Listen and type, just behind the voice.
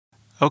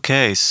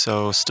Okay,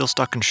 so still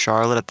stuck in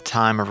Charlotte at the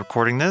time of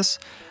recording this.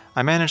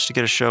 I managed to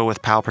get a show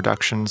with POW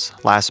Productions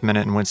last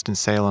minute in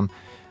Winston-Salem.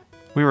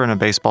 We were in a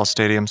baseball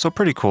stadium, so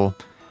pretty cool.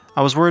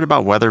 I was worried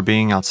about weather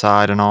being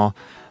outside and all,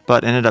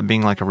 but ended up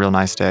being like a real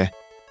nice day.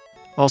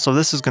 Also,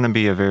 this is going to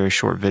be a very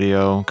short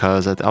video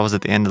because I was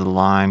at the end of the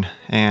line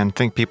and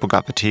think people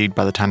got fatigued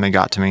by the time they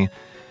got to me.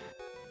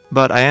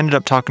 But I ended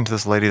up talking to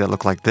this lady that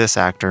looked like this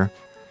actor.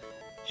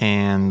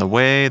 And the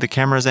way the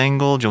camera's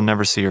angled, you'll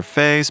never see her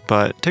face,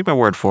 but take my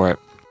word for it.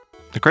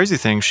 The crazy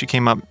thing, she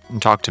came up and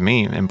talked to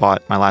me and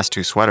bought my last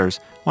 2 sweaters.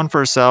 One for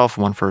herself,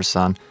 one for her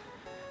son.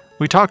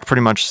 We talked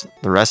pretty much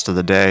the rest of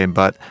the day,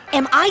 but...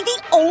 Am I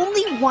the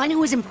only one who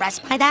was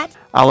impressed by that?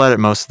 I'll edit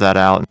most of that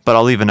out, but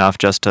I'll leave enough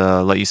just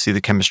to let you see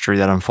the chemistry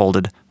that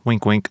unfolded.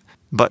 Wink wink.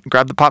 But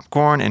grab the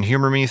popcorn and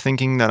humor me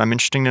thinking that I'm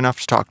interesting enough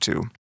to talk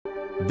to.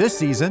 This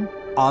season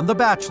on The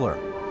Bachelor.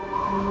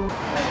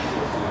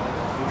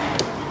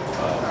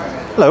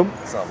 Hello.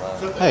 What's up,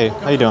 man? Hey,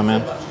 how you doing,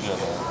 man?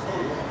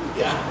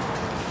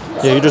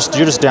 Yeah, you're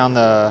just down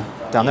there,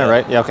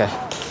 right? Yeah, okay.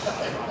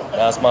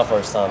 That's my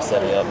first time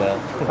setting up, man.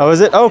 Oh,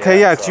 is it? Okay,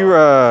 yeah, 'cause you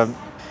were,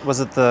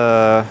 was it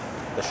the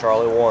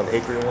Charlotte one, the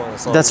Hickory one, or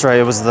something? That's right,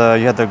 it was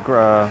you had the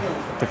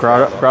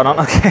Groudon?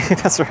 Okay,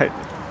 that's right.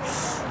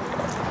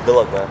 Good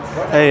luck, man.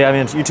 Hey, I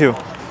mean, you too.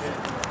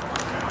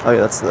 Oh, yeah,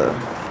 that's the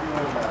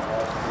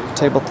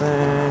table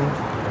thing.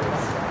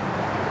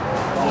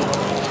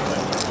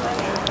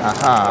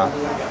 Aha.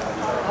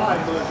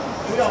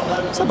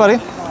 What's up, buddy?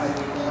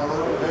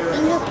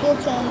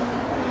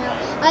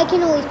 I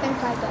can only spend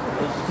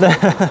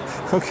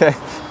 $5. Okay.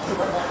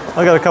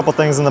 I got a couple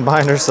things in the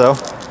binder, so.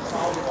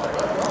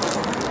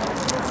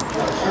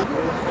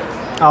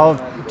 I'll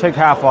take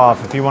half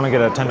off if you want to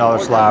get a $10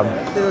 slab.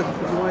 If you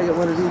want to get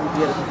one of these, you can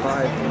get it for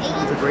 5.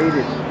 It's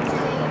graded.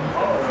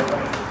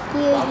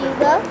 Here you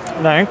go.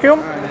 Thank you.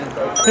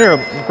 Here,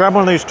 grab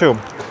one of these too.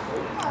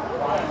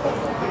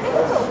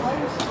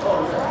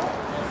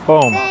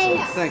 Boom.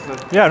 Thanks, man.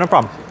 Yeah, no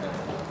problem.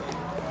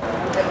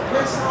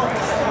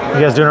 You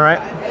guys doing all right?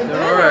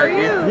 Doing all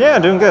right. Yeah,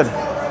 doing good.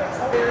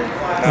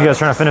 You guys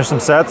trying to finish some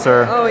sets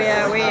or? Oh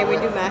yeah, we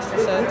do master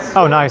sets.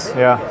 Oh, nice.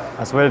 Yeah,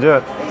 that's the way to do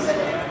it.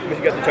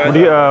 What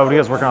are you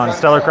guys working on?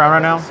 Stellar Crown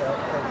right now?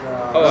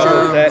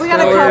 We got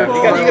a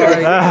couple.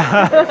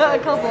 A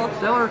couple.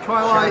 Stellar,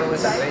 Twilight,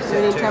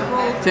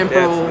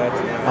 Temporal.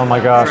 Oh my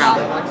gosh.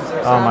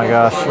 Oh my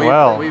gosh.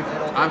 Well.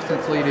 I've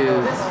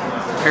completed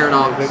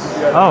Paradox.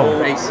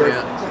 Oh. 8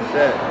 set.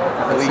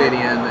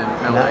 Obsidian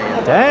and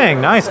LA. Dang,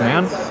 nice,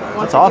 man.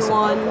 That's awesome.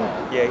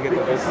 Yeah, you get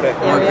the whole set.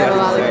 Yeah, we have a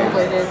lot of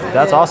completed.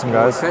 That's awesome,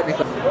 guys. Ooh,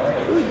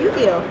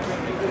 Yu-Gi-Oh.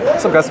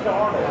 What's up, guys?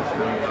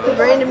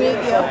 Random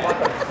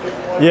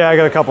Yu-Gi-Oh. Yeah, I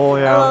got a couple,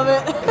 yeah. I love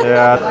it.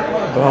 Yeah,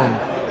 boom.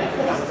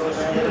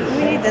 Do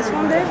we need this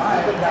one, babe?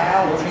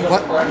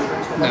 What?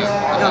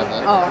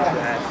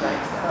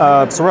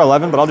 Oh, okay. So we're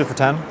 11, but I'll do for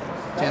 10.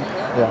 10.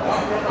 Yeah.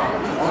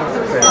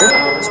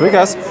 Sweet,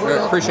 guys.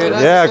 Appreciate it.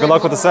 Yeah, good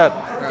luck with the set.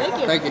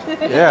 Thank you.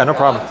 Yeah, no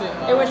problem.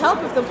 It would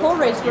help if the pull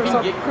rates were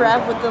so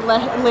crap with the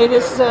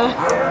latest.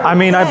 I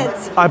mean,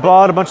 sets. I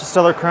bought a bunch of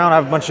Stellar Crown. I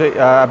have a bunch of.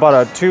 I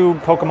bought 2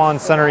 Pokémon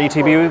Center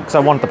ETB because I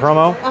wanted the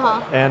promo.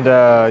 And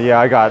yeah,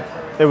 I got.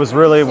 It was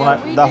really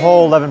the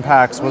whole 11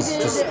 packs was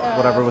just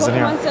whatever was in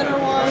here. Pokémon Center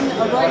one,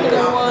 a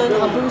regular one,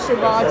 a booster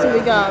box, and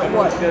we got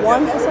what,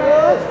 1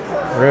 SR?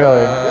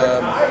 Really?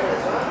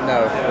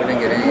 No, we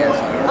didn't get any yet.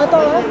 I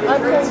thought I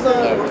pulled the.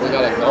 We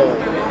got a gold.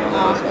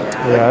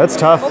 Yeah, it's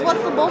tough. Well, what's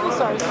the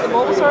Bulbasaur? Is the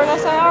Bulbasaur an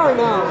SIR or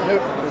no?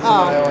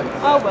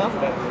 Oh well.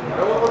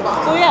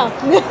 So yeah.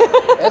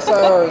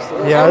 SRs.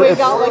 Yeah, So we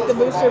got like the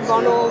booster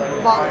bundle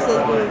boxes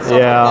and stuff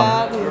like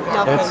that. And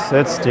nothing.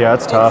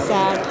 It's tough.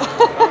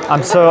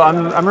 It's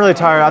sad. I'm really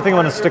tired. I think I'm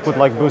gonna stick with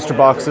like booster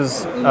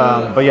boxes.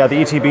 But yeah, the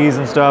ETBs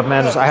and stuff,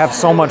 man. I have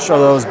so much of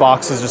those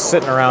boxes just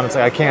sitting around. It's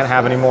like I can't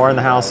have any more in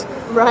the house.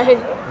 Right.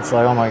 It's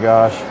like, oh my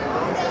gosh.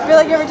 I feel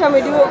like every time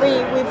we do it,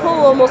 we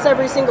pull almost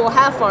every single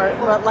half art,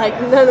 but like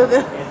none of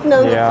the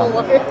full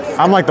arts.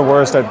 I'm like the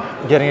worst at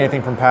getting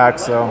anything from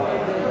packs, so. All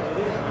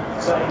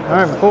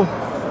right, cool.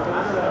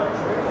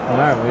 All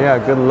right, well, yeah,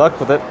 good luck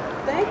with it.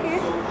 Thank you.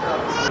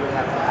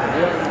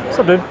 What's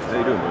up, dude? How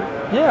you doing,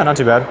 buddy? Yeah, not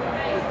too bad.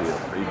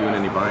 Are you doing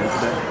any buying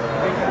today?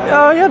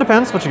 Yeah,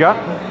 depends. What you got?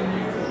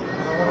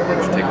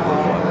 Let's take a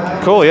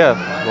look. Cool, yeah,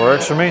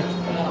 works for me. Do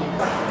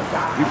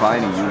you buy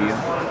any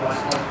Yu-Gi-Oh?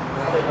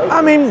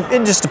 I mean,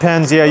 it just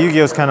depends. Yeah,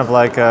 Yu-Gi-Oh's kind of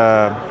like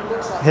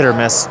hit or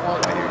miss.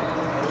 Once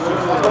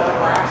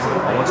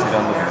you're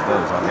done looking at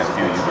those, I'll have a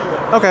few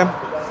Yu-Gi-Oh. Okay.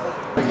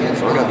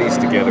 So I got these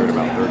together at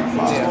about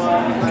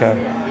 35. Okay.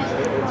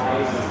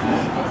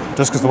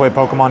 Just because the way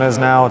Pokemon is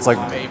now, it's like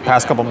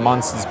past couple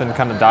months, it's been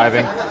kind of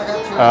diving.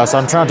 So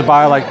I'm trying to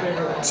buy like,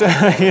 too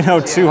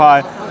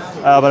high,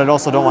 but I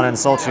also don't want to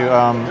insult you.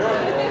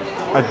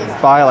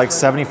 I'd buy like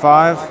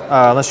 75,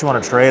 unless you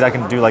want to trade. I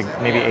can do like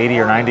maybe 80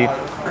 or 90.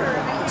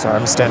 Sorry,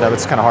 I'm stand up.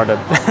 It's kind of hard to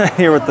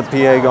hear with the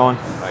PA going.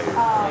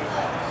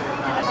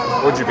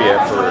 What'd you be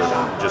at for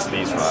just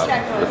these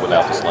 5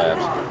 without the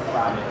slabs?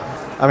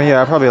 I mean,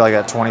 yeah, probably like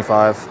at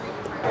 25.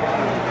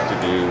 To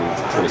do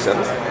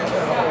 27.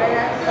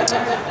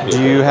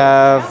 Do you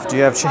have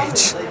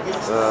change?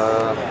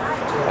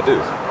 I do.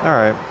 All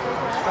right.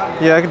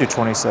 Yeah, I could do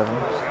 27. 3.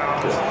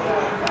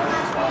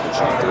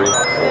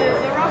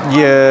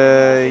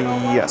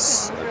 Yeah.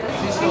 Yes.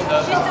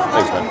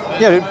 Thanks, man.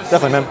 Yeah, dude.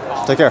 Definitely, man.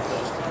 Take care.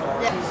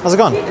 How's it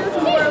going? Yeah.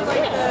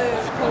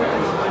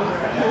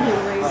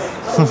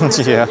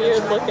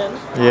 Weird looking.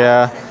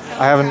 Yeah.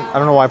 I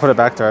don't know why I put it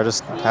back there. I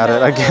just had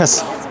it, I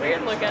guess. It's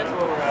weird looking.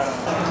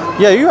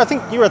 Yeah, I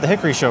think you were at the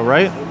Hickory show,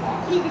 right? I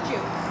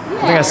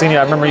think I seen you.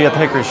 I remember you at the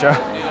Hickory show.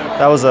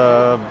 That was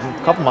a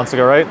couple months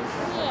ago, right?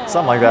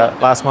 Something like that.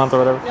 Last month or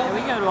whatever. Yeah,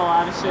 we go to a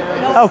lot of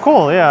shows. Oh,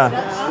 cool. Yeah.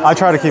 I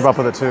try to keep up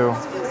with it too. Like,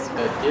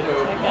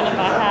 and if I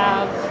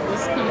have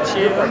this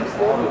Pichu.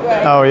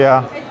 Oh,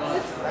 yeah.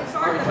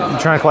 You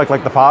trying to collect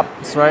like the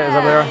pops, right? Is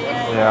that there?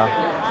 Yeah.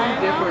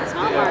 It's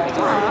not marked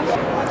off. Do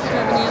you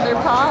have any other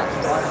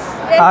pops?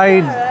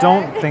 I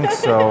don't think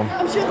so.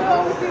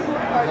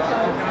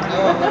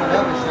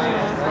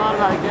 Thought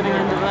about getting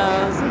into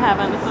those.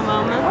 Haven't at the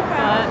moment,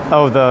 but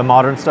Oh, the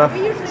modern stuff?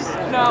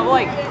 no,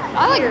 like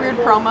I like weird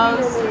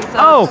promos. So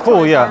Oh, just cool,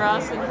 Toys yeah. R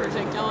Us in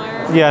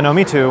particular. Yeah, no,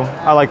 me too.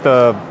 I think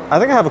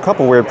I have a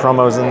couple weird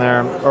promos in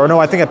there. Or no,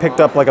 I think I picked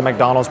up like a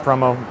McDonald's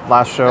promo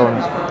last show. And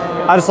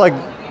I just like,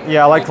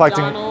 yeah, I like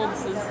collecting.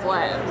 McDonald's is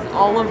like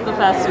all of the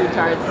fast food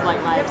cards is like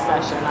my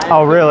obsession.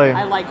 Oh, really?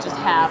 I like just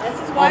have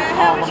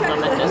all of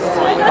them at this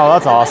point. Oh,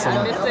 that's awesome.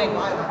 I'm missing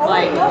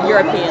like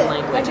European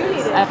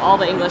languages. I have all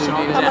the English and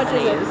all the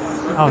Japanese.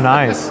 Oh,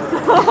 nice.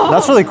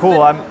 That's really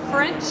cool.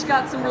 French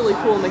got some really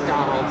cool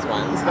McDonald's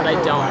ones that I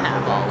don't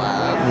have all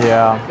of.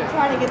 Yeah.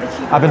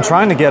 I've been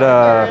trying to get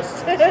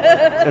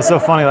it's so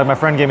funny, like my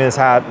friend gave me this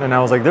hat and I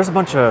was like, there's a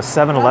bunch of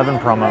 7-Eleven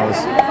promos.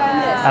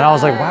 And I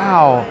was like,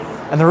 wow.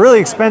 And they're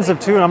really expensive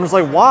too. And I'm just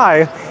like,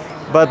 why?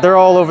 But they're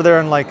all over there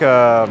in like,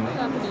 yeah,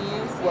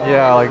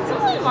 like. Some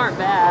of them aren't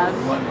bad.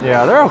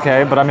 Yeah, they're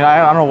okay. But I mean,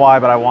 I don't know why,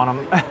 but I want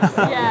them.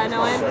 Yeah,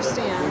 no, I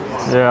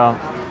understand. Yeah.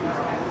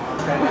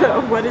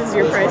 What is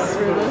your price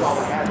for this?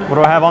 What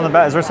do I have on the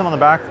back? Is there some on the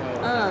back?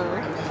 Oh.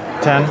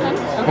 10. Okay.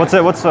 What's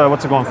it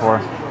going for? I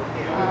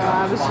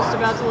was just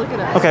about to look it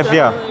up. Okay, so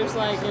yeah. There's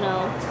like,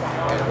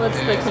 what's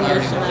the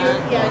condition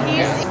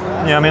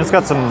at? Yeah, I mean, it's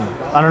got some,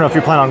 I don't know if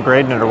you plan on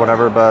grading it or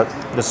whatever, but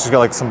it's just got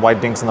like some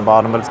white dinks in the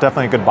bottom, but it's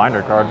definitely a good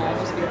binder card.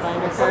 Just a good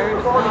binder card.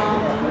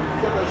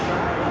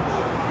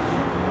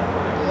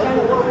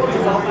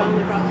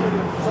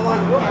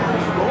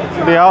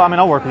 But yeah, I mean,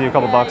 I'll work with you a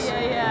couple bucks.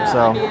 Yeah.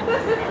 So. I mean,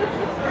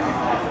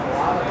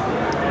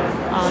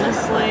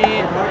 honestly,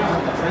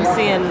 I'm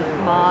seeing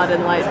mod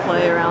and light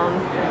play around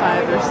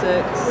 5 or 6.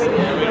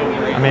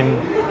 I mean,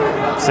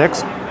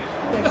 6?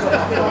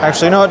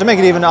 Actually, you know what? To make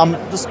it even,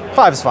 just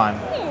 5 is fine.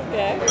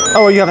 Okay.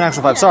 Oh, you have an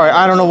actual 5. Sorry,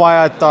 I don't know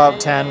why I thought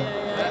 10.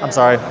 I'm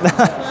sorry.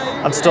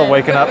 I'm still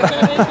waking up.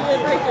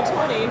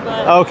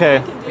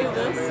 Okay.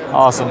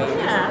 Awesome.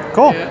 Yeah.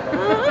 Cool.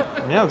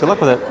 Yeah, good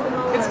luck with it.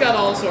 It's got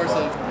all sorts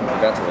of. I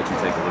forgot to let you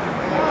take a look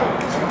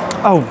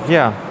at my. Oh,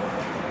 yeah.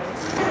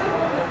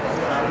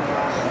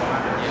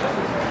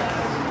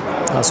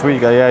 Oh, sweet.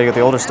 You got the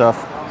older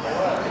stuff.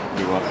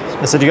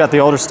 I said you got the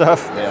older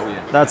stuff? Yeah,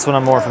 yeah. That's what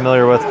I'm more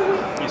familiar with.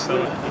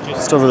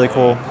 Still really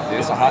cool. Dude,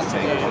 it's a hot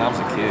take. When I was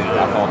a kid,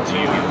 I thought the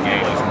Yu-Gi-Oh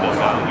game was more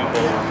fun.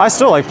 I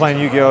still like playing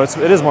Yu-Gi-Oh!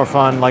 It is more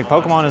fun. Like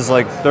Pokémon is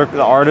like,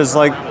 the art is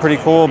like pretty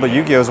cool, but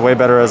Yu-Gi-Oh! Is way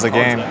better as a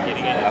game.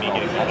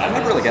 I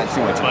never really got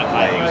too much into playing.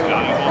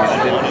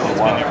 I did for a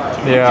while.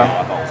 Yeah.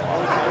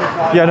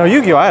 Yeah, no,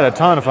 Yu-Gi-Oh! I had a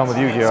ton of fun with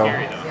Yu-Gi-Oh!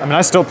 I mean,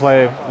 I still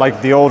play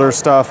like the older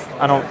stuff.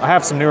 I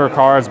have some newer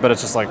cards, but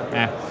it's just like,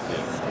 eh.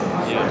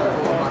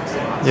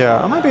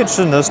 Yeah, I might be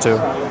interested in those two.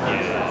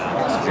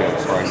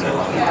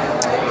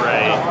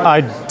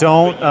 I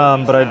don't,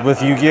 but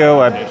with Yu-Gi-Oh!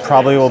 I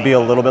probably will be a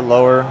little bit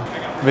lower.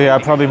 But yeah,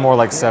 probably more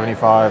like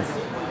 75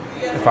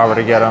 if I were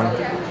to get them.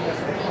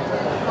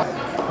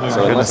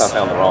 So unless I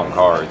found the wrong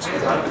cards,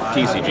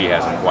 TCG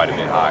has them quite a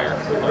bit higher.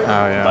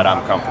 Oh, yeah. But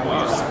I'm comfortable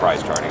using the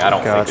price charting. I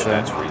don't think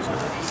that's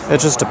reasonable. It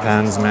just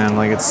depends, man.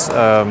 Like it's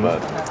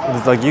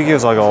like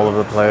Yu-Gi-Oh's like all over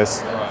the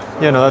place.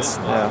 Yeah, no, that's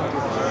yeah.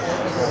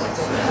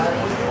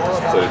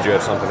 So did you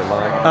have something in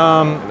mind?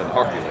 And then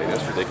Harpy Lady,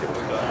 that's ridiculous.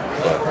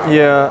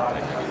 Yeah,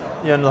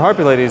 and the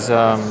Harpy Ladies.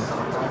 Hey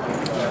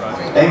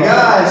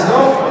guys,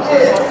 don't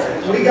forget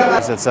we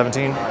got. Is it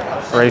 17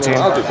 or 18?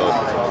 I'll do both.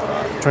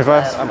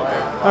 25? I'm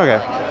okay.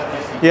 Okay.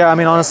 Yeah, I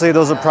mean, honestly,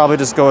 those would probably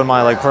just go in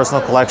my like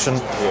personal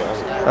collection.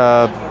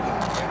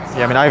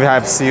 Yeah, I mean, I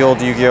have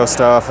sealed Yu-Gi-Oh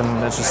stuff,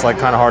 and it's just like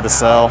kind of hard to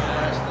sell. All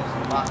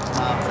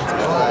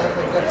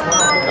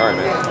right,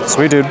 man.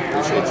 Sweet, dude.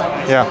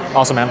 Yeah,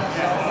 awesome, man.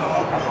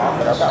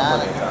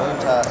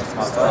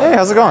 Hey,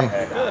 how's it going?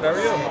 Good, how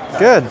are you?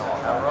 Good.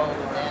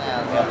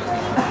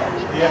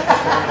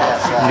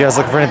 You guys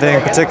looking for anything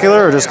in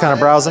particular, or just kind of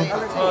browsing?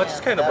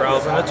 Just kind of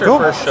browsing. It's our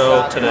first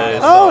show today.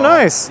 So, oh,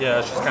 nice. Yeah,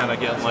 it's just kind of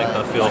getting like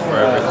the feel for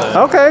everything.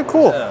 Okay,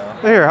 cool. Yeah.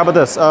 Here, how about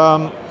this?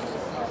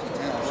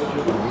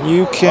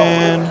 You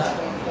can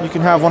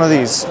have one of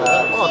these.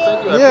 Oh,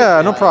 thank you.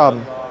 Yeah, no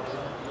problem.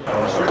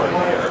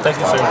 Thank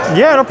you, sir.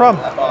 Yeah, no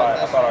problem.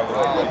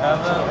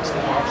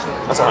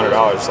 That's $100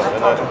 or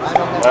something.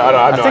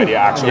 I have no idea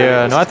actually.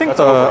 Yeah, no, I think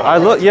I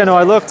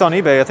looked on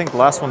eBay. I think the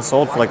last one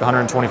sold for like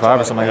 125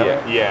 or something like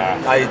that.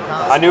 Yeah.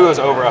 I knew it was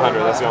over 100.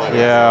 That's the only.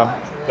 Yeah.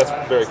 That's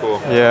very cool.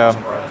 Yeah.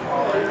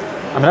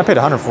 I mean, I paid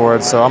 100 for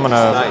it, so I'm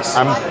gonna. Nice.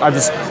 I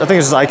think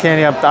it's just eye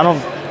candy. I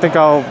don't think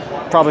I'll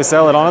probably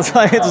sell it,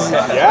 honestly.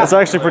 It's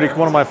actually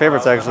one of my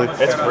favorites, actually.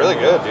 It's really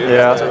good, dude.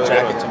 Yeah. It's a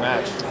jacket to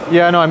match.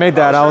 Yeah, no, I made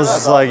that. I was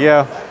just like,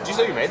 yeah. Did you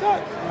say you made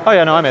that? Oh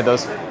yeah, no, I made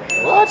those.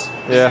 What?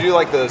 Yeah. Did you do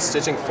like the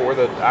stitching for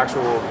the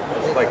actual,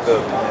 like the,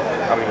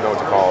 I don't even know what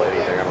to call it,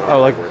 anything. I don't know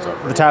Oh, like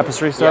the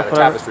tapestry stuff? Yeah, the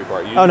tapestry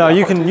part. Oh no,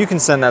 you can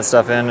send that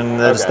stuff in and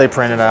they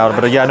print it out.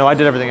 But yeah, no, I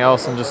did everything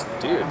else and just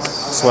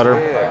sweater.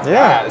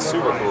 Yeah. It's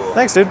super cool.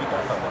 Thanks, dude.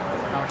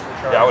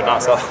 Yeah, I would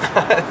not sell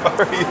that if I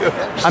were you.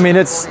 I mean,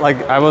 it's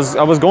like I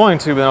was going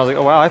to, but then I was like,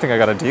 oh wow, I think I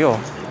got a deal.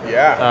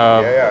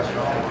 Yeah.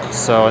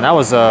 So, and that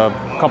was a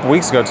couple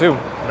weeks ago too.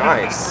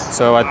 Nice.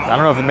 So I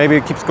don't know if maybe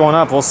it keeps going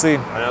up. We'll see.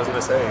 I was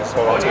gonna say, just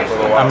hold on to it for a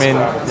little while. I mean,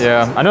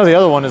 yeah. I know the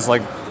other one is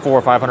like $400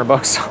 or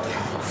 $500.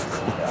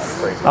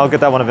 I'll get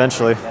that one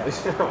eventually.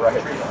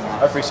 Right.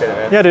 I appreciate it,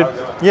 man. Yeah, dude.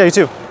 Yeah, you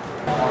too.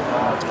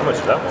 How much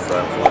is that one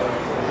for?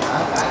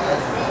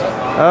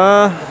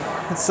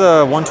 It's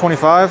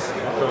 125.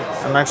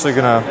 I'm actually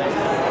I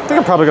think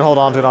I'm probably gonna hold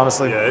on to it,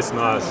 honestly. Yeah, it's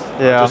nice.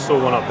 Yeah. I just saw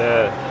one up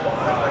there,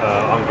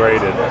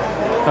 ungraded.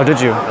 Oh,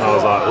 did you? And I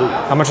was like, ooh.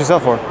 How much you sell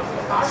for?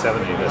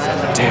 70.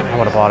 Damn, I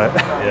would have bought it.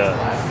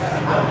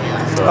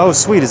 Yeah. So, Oh,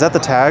 sweet. Is that the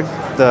tag?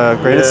 The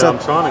graded stuff?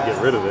 I'm trying to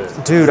get rid of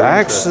it. Dude, I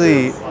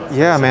actually,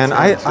 yeah, man,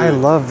 I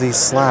love these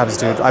slabs,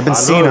 dude. I've been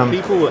seeing them.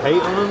 People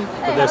hate on them,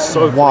 but they're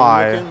so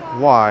Why? clean looking.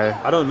 Why?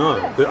 I don't know.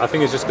 I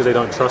think it's just because they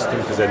don't trust them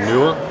because they're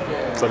newer.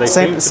 So they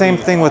Same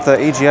thing with the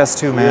AGS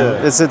too,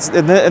 man. Yeah.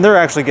 And they're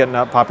actually getting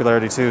up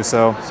popularity too.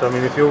 So I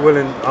mean, if you're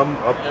willing,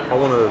 I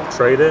want to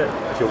trade it.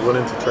 If you're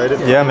willing to trade it.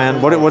 Yeah,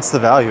 man. What's the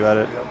value at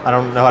it? I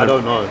don't know. I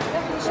don't know.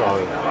 So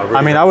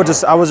I mean, I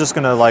was just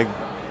gonna like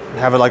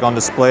have it like on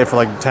display for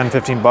like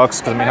 $10-15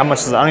 because I mean, how much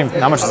is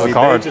how much is the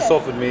card? They just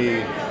offered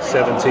me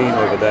 17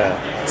 over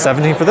there.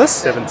 17 for this?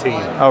 17.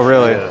 Oh,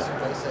 really? Yeah.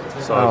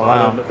 So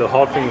wow. The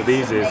hard thing with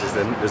these is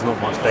there's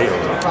not much data on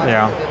them.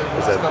 Yeah.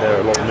 Because they're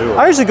a lot newer.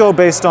 I usually go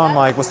based on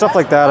like with stuff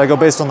like that. I go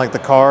based on like the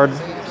card,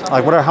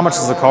 like how much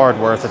is the card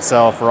worth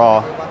itself raw?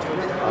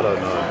 I don't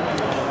know.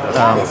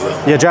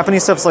 Yeah,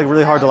 Japanese stuff's like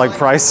really hard to like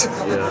price,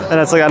 and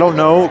it's like I don't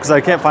know because I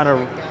can't find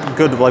a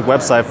good like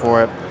website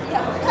for it.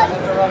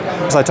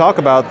 Because I talk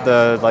about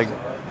the like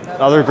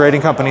other grading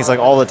companies like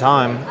all the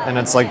time, and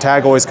it's like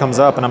tag always comes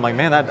up, and I'm like,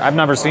 man, I've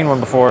never seen one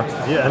before.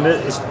 Yeah, and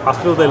I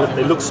feel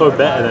they look so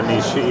better than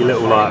these shitty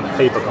little like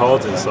paper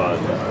cards inside.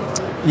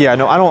 Yeah,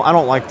 no, I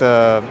don't like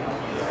the.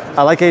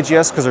 I like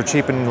AGS because they're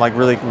cheap and like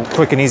really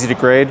quick and easy to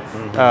grade.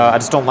 I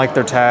just don't like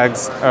their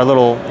tags. A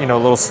little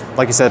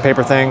like you said,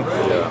 paper thing.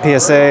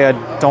 PSA,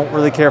 I don't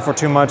really care for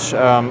too much.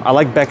 I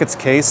like Beckett's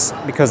case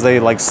because they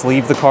like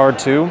sleeve the card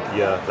too.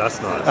 Yeah,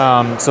 that's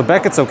nice. So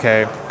Beckett's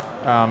okay.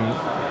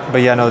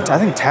 But yeah, no, I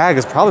think tag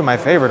is probably my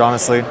favorite,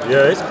 honestly.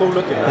 Yeah, it's cool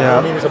looking. Man. Yeah.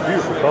 I mean, it's a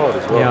beautiful card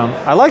as well.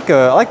 Yeah, I like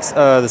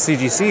the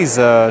CGC's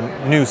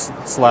new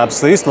slabs.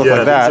 So they used to look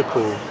like that. These are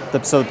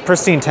cool. So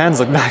pristine 10s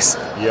look nice.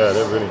 Yeah,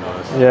 they're really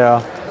nice.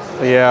 Yeah,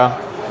 but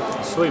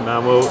yeah. Sweet,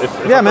 man. Well, if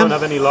I don't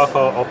have any luck,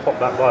 I'll pop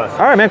that by. All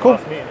right, man. Cool.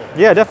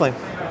 Yeah, definitely.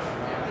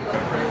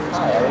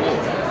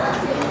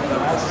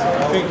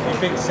 You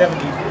think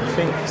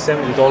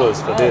 $70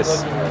 for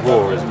this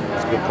raw is a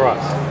good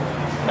price?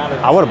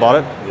 I would have bought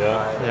it.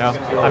 Yeah.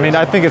 Yeah. I mean,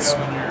 I think it's. I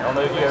don't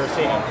know if you've ever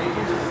seen them.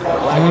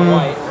 Black and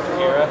white,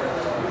 Kerr.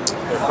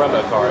 They're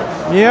promo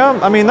cards. Yeah,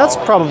 I mean that's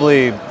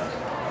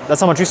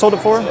how much you sold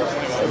it for?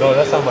 No,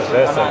 that's how much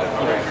they're selling it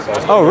for.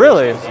 So oh,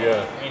 really?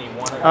 Yeah.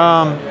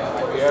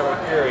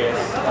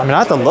 I mean, I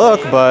have to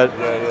look, but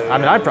I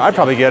mean, I'd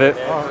probably get it.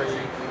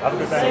 Have a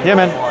good day. Yeah,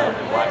 man.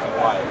 Black and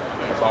white.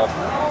 That's all.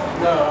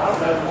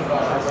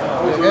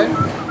 You good?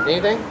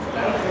 Anything?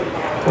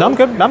 No, I'm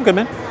good,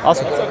 man.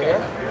 Awesome.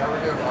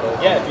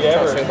 Yeah, if you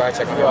ever swing by,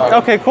 check them out.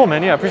 Okay, cool,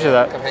 man. Yeah, I appreciate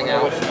that. Come hang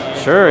out.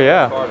 Sure,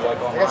 yeah.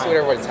 I guess see what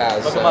everybody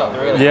has. Look them up.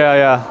 They're really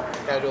Yeah.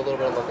 Gotta do a little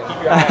bit of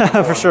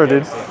looking. For sure,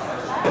 dude.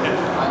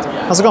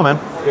 How's it going, man?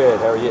 Good.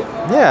 How are you?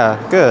 Yeah,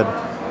 good.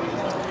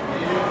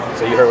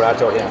 So you heard what I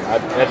told him.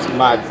 That's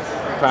my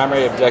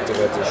primary objective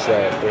at this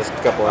show. There's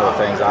a couple other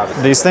things,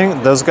 obviously.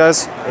 Those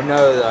guys?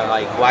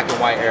 Like black and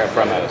white era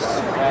promos.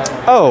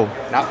 Oh.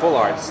 Not full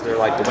arts. They're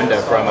like the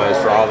window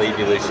promos for all the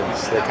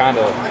evolutions.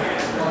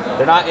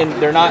 They're not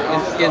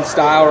in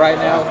style right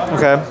now.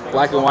 Okay.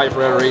 Black and white for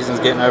whatever reason is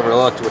getting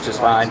overlooked, which is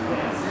fine.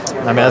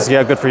 I mean, that's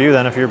good for you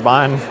then if you're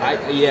buying.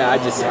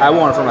 I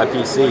want it for my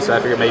PC, so I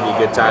figured maybe a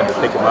good time to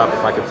pick them up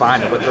if I could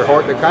find them. But they're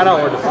kind of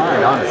hard to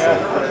find, honestly,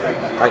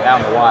 like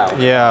out in the wild.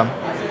 Yeah.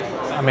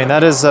 I mean,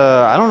 that is,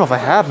 I don't know if I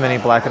have many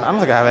I don't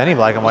think I have any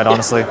black and white,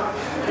 honestly.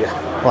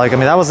 Yeah. Like, I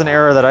mean, that was an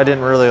era that I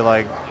didn't really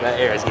like. That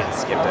era is getting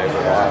skipped over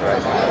a lot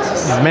right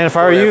now. Man, if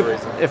I were you,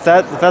 if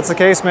that's the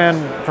case,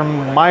 man,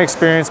 from my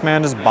experience,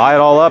 man, just buy it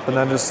all up and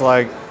then just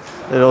like,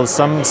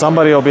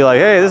 somebody will be like,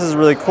 hey, this is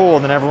really cool,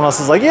 and then everyone else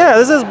is like, yeah,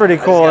 this is pretty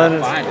cool.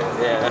 And find it.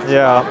 Yeah,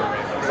 Yeah.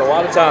 Because a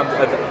lot of times,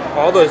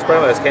 all those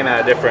promos came out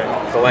of different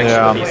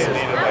collection pieces,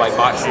 like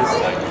boxes.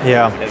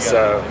 Yeah. And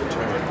so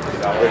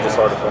they're just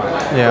hard to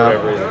find. Yeah. For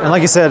whatever reason. And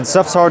like you said,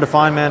 stuff's hard to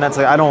find, man. That's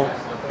like I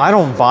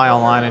don't buy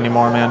online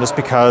anymore, man, just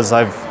because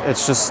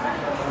it's just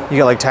you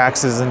get like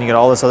taxes and you get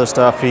all this other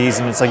stuff, fees,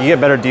 and it's like you get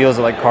better deals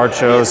at like card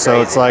shows.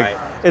 So it's like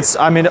it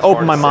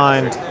opened my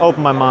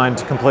mind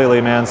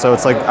completely, man. So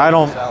it's like I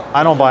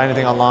don't buy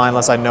anything online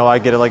unless I know I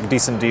get like a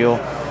decent deal.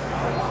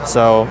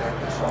 So,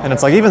 and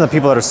it's like even the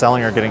people that are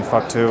selling are getting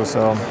fucked too.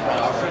 So,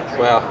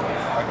 well,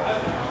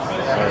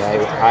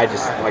 I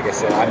just like I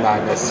said, I'm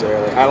not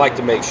necessarily. I like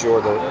to make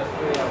sure that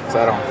because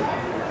I don't.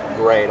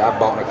 Great, I've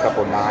bought a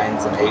couple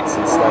 9s and 8s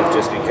and stuff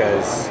just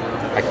because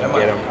I can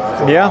get them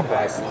for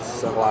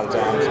prices a lot of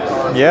times.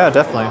 Yeah,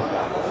 definitely.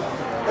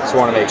 Just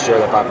want to make sure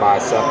that if I buy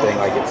something,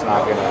 like it's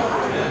not gonna.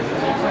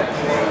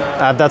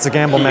 That's a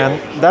gamble,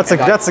 man. That's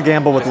a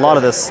gamble with a lot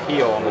of this.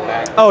 Peel on the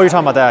back. Oh, you're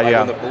talking about that, like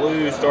yeah. When the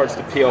blue starts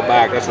to peel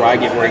back, that's where I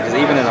get worried because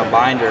even in a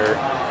binder,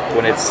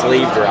 when it's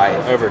sleeved right,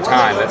 over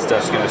time that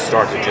stuff's gonna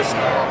start to just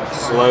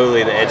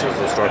slowly the edges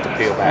will start to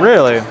peel back.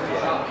 Really?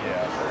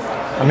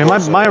 I mean,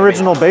 my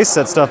original base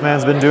set stuff, man,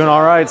 has been doing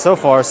all right so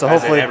far. So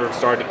hopefully. Has it ever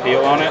started to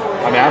peel on it?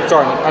 I mean, I'm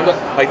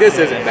like this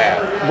isn't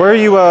bad. Where are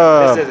you?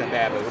 This isn't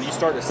bad, but when you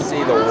start to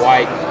see the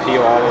white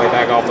peel all the way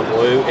back off the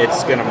blue,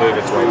 it's gonna move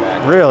its way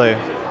back. Really?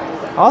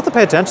 I'll have to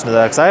pay attention to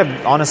that because I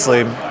have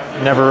honestly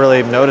never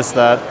really noticed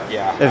that.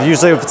 Yeah. If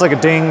it's like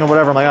a ding or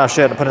whatever, I'm like, oh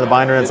shit, I put it in the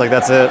binder and it's like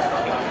that's it.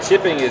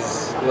 Shipping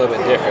is a little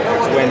bit different.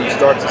 It's when you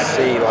start to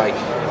see like.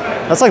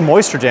 That's like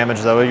moisture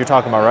damage though. You're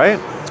talking about, right?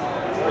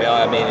 Well,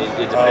 I mean,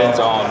 it depends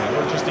on.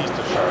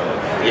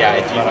 Yeah,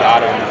 if you've got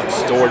them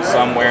stored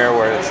somewhere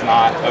where it's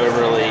not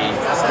overly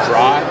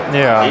dry.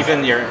 Yeah.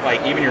 Even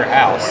your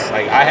house.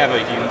 Like I have a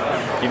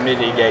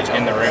humidity gauge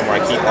in the room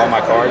where I keep all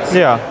my cards.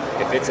 Yeah.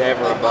 If it's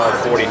ever above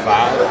 45,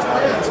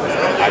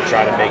 I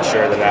try to make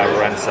sure that I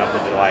run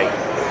something to like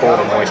pull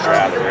the moisture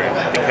out of the room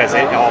because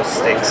it all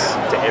sticks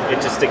to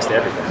it just sticks to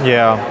everything.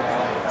 Yeah.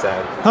 So,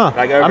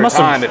 like over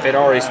time, if it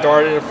already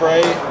started a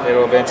fray,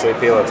 it'll eventually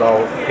peel its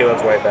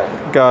way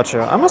back.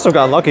 Gotcha. I must have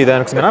gotten lucky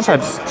then, because I mean, I've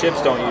had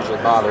chips don't usually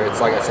bother.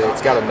 It's like I said,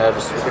 it's got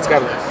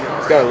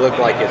to look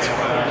like it's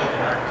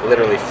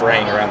literally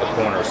fraying around the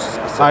corners.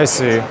 I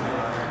see.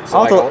 So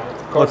I'll have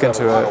to look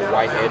into it. A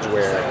white edge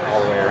wear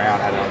all the way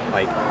around.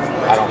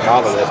 I don't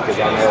bother with because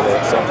I know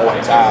that at some point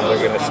in time they're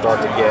going to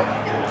start to get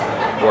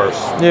worse.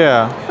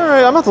 Yeah. All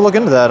right. I'm going to have to look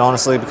into that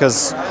honestly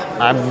because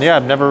I've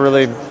never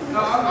really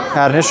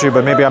had an issue,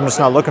 but maybe I'm just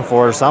not looking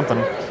for it or something.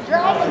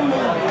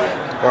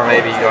 Or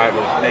maybe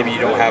you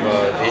don't have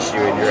an issue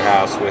in your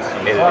house with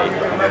humidity.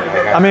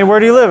 I mean, where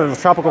do you live? In a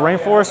tropical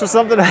rainforest or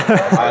something?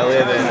 I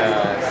live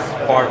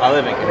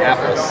in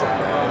Kannapolis.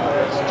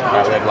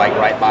 I live like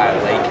right by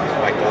a lake,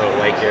 like the little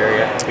lake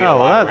area. We get a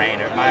lot of rain.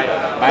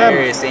 My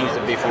area seems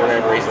to be, for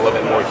whatever reason, a little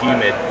bit more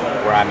humid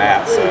where I'm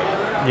at. So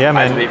yeah, man.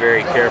 I have to be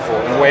very careful.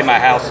 And the way my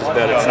house is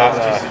built, it's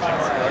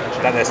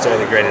not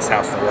necessarily the greatest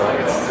house in the world.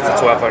 It's a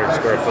 1,200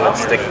 square foot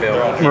stick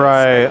built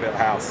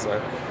house. So.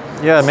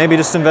 Yeah, maybe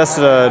just invest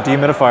in a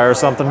dehumidifier or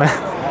something, man.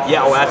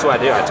 Yeah, well, that's what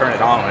I do. I turn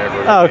it on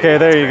whenever. Oh, okay,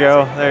 there you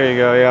go. There you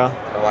go. Yeah.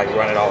 I like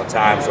run it all the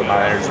time, so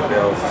my energy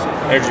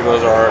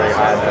bills are already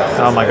high enough.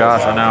 Oh my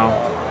gosh, I know.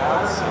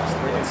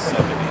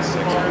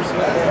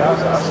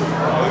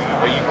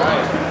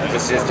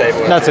 This is his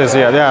table. That's his.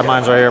 Yeah,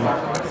 mine's right here.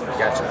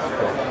 Gotcha.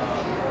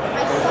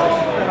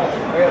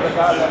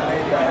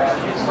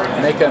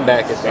 And they come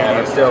back at that.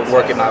 I'm still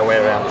working my way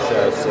around the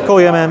show. So.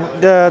 Cool, yeah, man.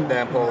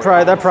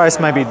 That price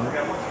might be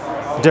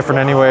different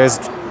anyways,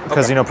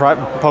 because you know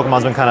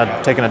Pokemon's been kind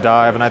of taking a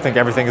dive, and I think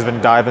everything has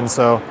been diving.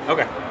 So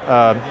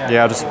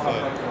yeah, just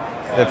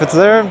if it's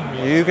there,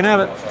 you can have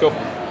it. Cool.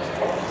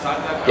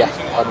 Yeah,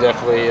 I'll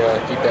definitely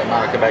keep that in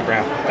mind and come back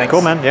around. Thanks.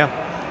 Cool, man. Yeah.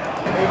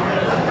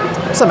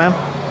 What's up, man?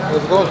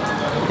 How's it going?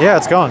 Yeah,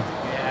 it's going.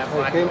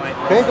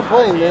 Can't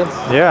complain, man.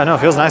 Yeah, no, it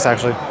feels nice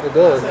actually. It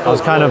does. I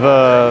was kind of,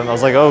 I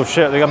was like, oh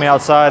shit, they got me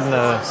outside in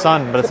the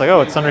sun, but it's like,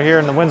 oh, it's under here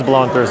and the wind's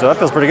blowing through, so that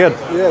feels pretty good.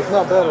 Yeah, it's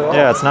not bad at all.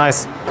 Yeah, it's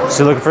nice.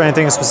 So you looking for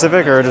anything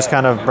specific or just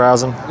kind of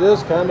browsing?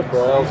 Just kind of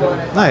browsing.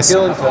 Nice.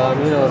 Killing time,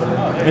 you know what I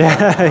mean.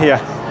 Yeah, yeah.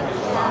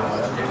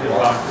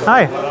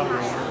 Hi.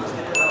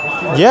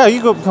 Yeah,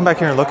 you come back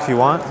here and look if you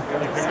want.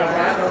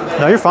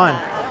 No, you're fine.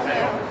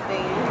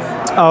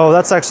 Oh,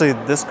 that's actually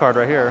this card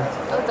right here.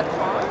 Oh, it's a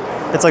card?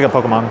 It's like a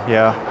Pokemon,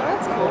 yeah. Oh,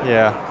 that's cool.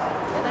 Yeah.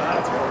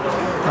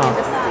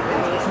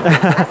 I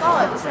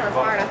saw it just in a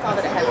card. I saw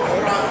that it had this.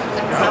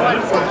 So I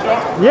wanted to see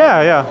it.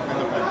 Yeah.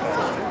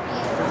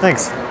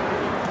 Thanks. Do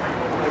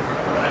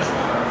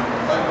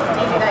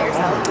you do that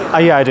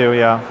yourself? Yeah, I do,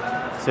 yeah.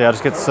 So yeah, it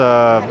just gets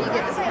How do you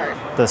get this part?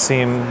 the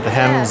seam, the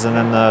hems, and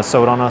then the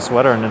sewed on a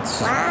sweater, and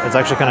it's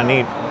actually kind of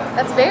neat.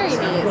 That's very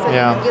neat. So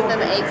Yeah. you give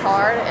them a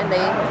card and they...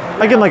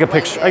 I get like a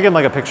picture. I get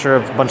like a picture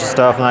of a bunch of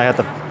stuff, and I have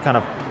to kind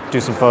of do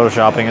some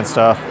photoshopping and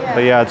stuff. Yeah.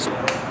 But yeah, it's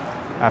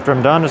after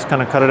I'm done, just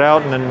kind of cut it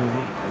out, and then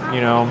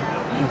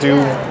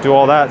do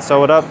all that,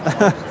 sew it up.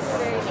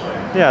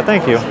 Yeah,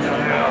 thank you.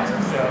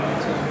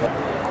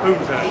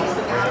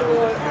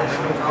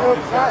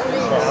 Get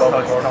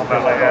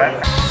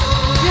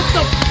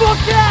the fuck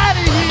out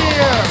of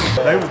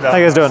here! How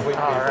you guys doing? All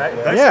right.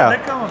 Yeah.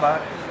 They come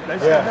about it. They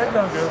said they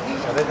done good.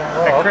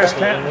 And Chris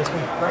Canton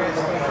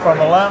from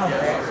Atlanta.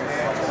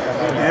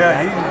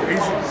 Yeah,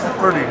 he's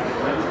pretty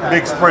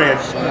big spread,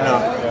 you know.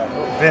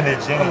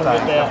 Vintage, anything,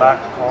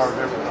 tobacco cars,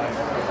 everything.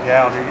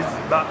 Yeah, he's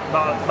about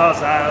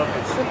the eye of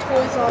it.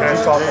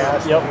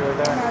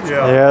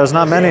 Yeah, there's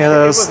not many of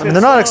those. I mean,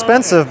 they're not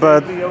expensive,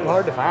 but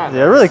hard to find.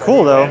 yeah, really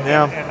cool though.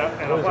 Yeah.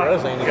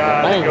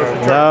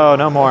 No,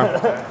 no more.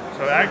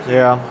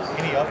 Yeah.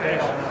 Any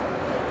updates?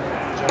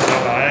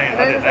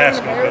 I didn't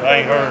ask him, but I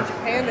ain't heard.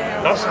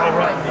 That's all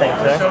right.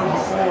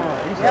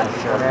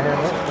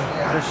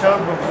 The show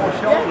before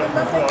Charlotte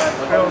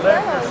fell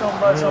down.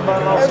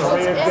 Somebody lost a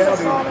red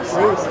county.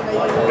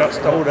 Got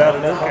stowed out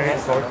of the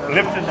case.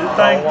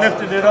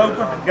 Lifted it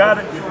open and got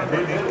it, and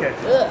didn't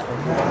catch it.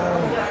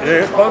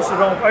 Yeah, it's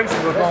posted on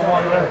Facebook on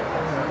one of them.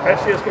 That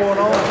shit's going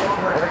on.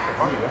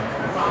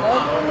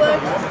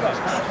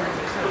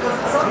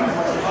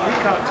 He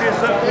caught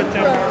this up with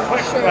them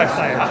plexiglass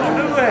thing. I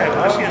knew that.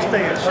 That shit's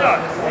staying shut.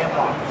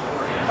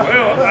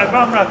 Well, if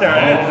I'm right there,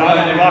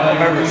 I'll lock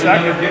them every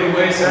second.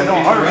 That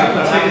don't hurt.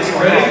 Tickets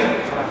ready.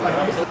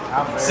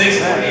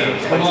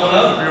 6:48. Come on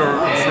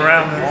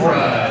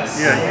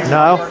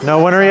up.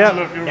 No winner yet?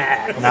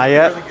 Not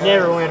yet.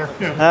 Never winner.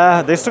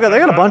 They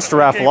got a bunch to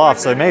raffle off,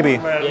 so maybe.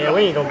 Yeah,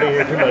 we ain't gonna be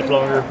here too much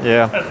longer.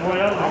 Yeah.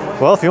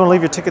 Well, if you want to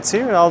leave your tickets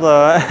here, I'll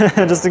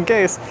just in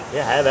case.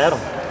 Yeah, have at them.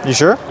 You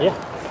sure? Yeah.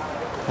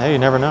 Hey, you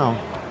never know.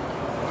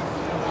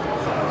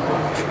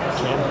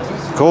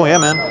 Cool, yeah,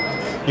 man.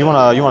 You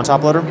want a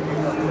top loader?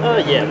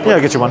 Yeah. Yeah,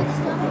 I'll get you one.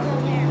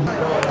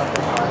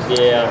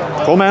 Yeah.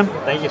 Cool, man.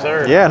 Thank you,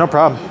 sir. Yeah, no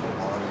problem.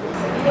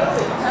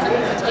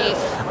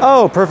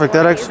 Oh, perfect.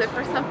 That actually. Use it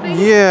for something?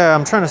 Yeah,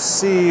 I'm trying to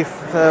see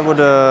if that would.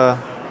 I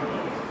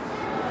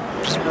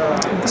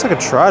guess I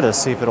could try to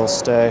see if it'll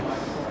stay.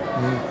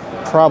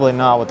 Probably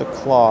not with the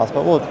cloth,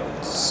 but we'll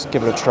just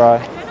give it a try.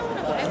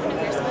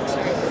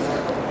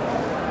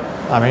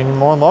 I mean, you're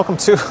more than welcome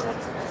to.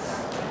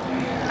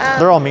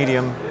 They're all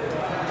medium.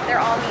 They're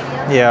all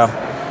medium? Yeah.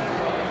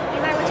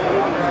 Eli, which one do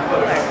you think is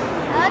cooler?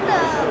 I like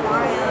the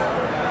Mario.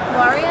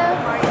 Mario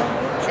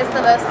is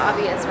the most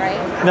obvious,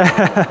 right?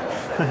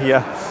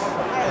 Yeah.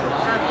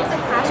 Is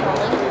it cash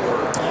only?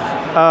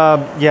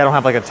 Yeah, I don't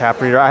have like a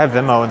tap reader. I have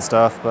Venmo and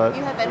stuff, but.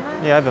 You have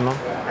Venmo? Yeah, I have Venmo.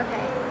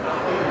 Okay.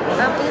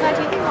 Eli,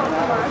 do you think Mom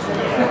tomorrow's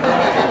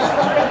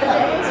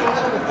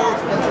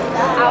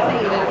I'll pay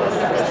you that.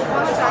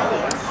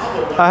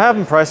 I have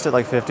them priced at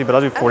like 50, but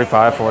I'll do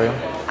 45 for you. No,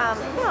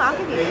 I'll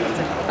give you it.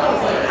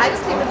 I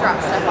just came to drop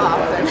stuff off.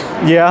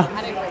 And Yeah.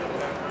 I didn't bring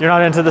it. You're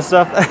not into this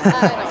stuff?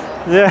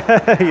 Yeah,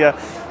 yeah.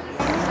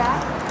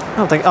 I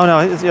don't think. Oh no.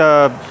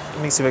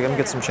 Let me see if I can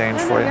get some change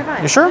for you. You're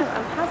fine. You sure?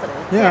 I'm positive.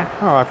 Yeah.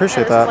 Oh, I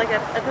appreciate that.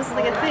 This is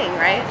like a thing,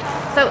 right?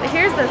 So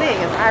here's the thing: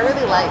 is I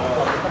really like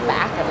the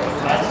back of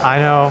this. I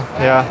know.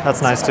 Yeah,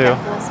 that's nice too.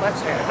 Cool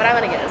sweatshirt, but I'm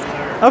gonna get this.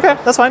 Okay,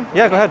 that's fine.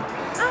 Yeah, go ahead.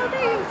 Oh,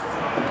 thanks.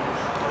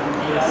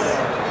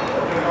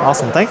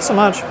 Awesome. Thank you so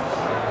much.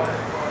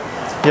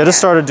 Yeah, I just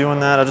started doing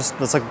that.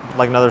 It's like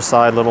another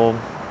side little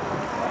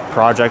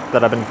project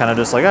that I've been kind of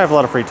just like, I have a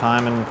lot of free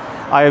time, and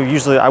I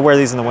wear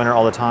these in the winter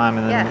all the time,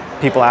 and then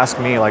people ask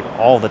me like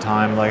all the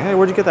time, like, hey,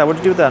 where'd you get that? What'd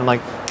you do with that? I'm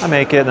like, I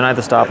make it, and then I have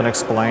to stop and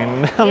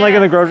explain. I'm like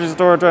in the grocery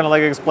store trying to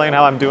like explain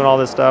how I'm doing all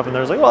this stuff, and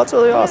they're like, well, it's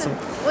really awesome.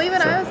 Well,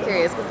 even I was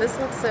curious because this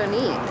looks so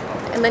neat,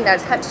 and then I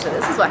touched it.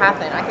 This is what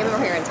happened. I came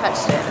over here and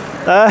touched it.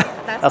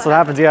 That's what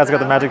happens. Yeah, it's got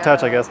the magic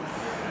touch, I guess.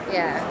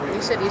 Yeah,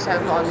 you should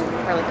have one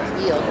for like a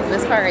feel, because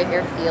this part right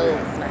here feels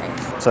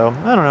nice. So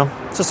I don't know.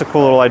 It's just a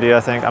cool little idea, I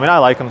think. I mean, I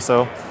like them,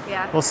 so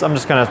yeah. I'm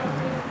just kind of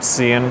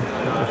seeing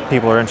if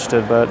people are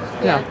interested, but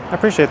yeah, I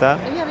appreciate that.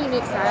 And you have a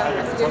unique style.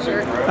 I see your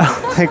shirt.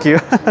 Oh, thank you.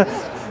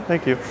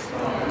 Thank you.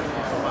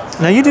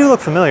 Now you do look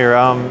familiar.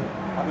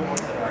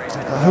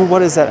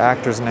 What is that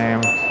actor's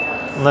name?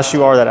 Unless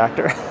you are that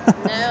actor.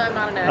 No, I'm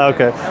not an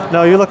actor. Okay.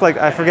 No, you look like,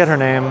 I forget her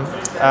name.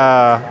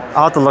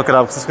 I'll have to look it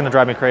up because it's going to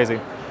drive me crazy.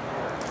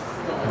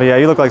 But yeah,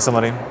 you look like some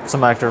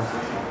actor.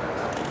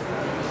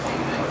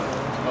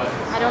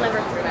 I don't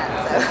ever hear that,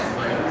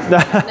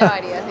 so no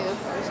idea who.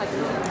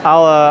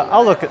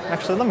 I'll look at.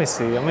 Actually, let me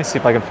see. Let me see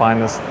if I can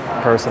find this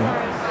person.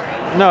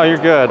 No, you're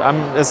good.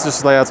 It's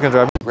just like it's gonna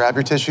drive. Grab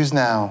your tissues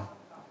now,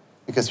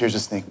 because here's a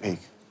sneak peek.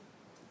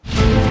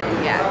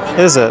 Yeah.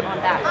 Is it?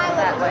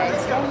 That way.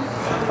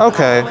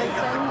 Okay.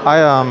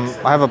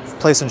 I have a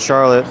place in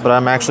Charlotte, but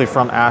I'm actually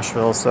from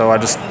Asheville, so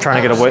I'm just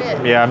trying to get away.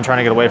 Shit. Yeah, I'm trying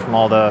to get away from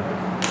all that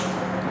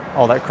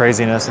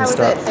craziness and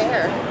stuff. How is it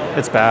there?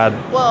 It's bad.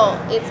 Well,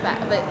 it's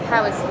bad, but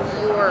how is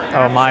your?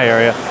 Oh, my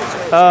area.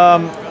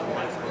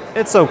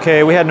 It's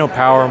okay. We had no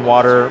power and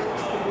water.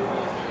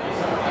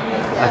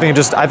 I think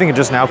it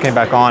just now came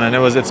back on, and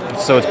it's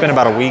been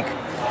about a week,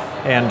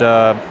 and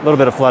a little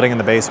bit of flooding in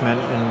the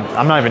basement, and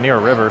I'm not even near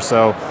a river,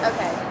 so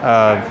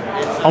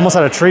almost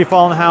had a tree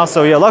fall in the house.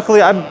 So yeah,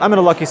 luckily I'm in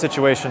a lucky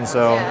situation,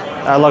 so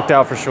I lucked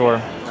out for sure.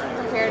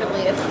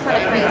 Comparatively, it's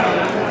kind of crazy.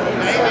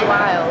 It's so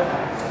wild.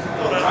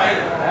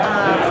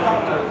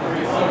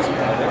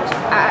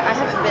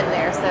 been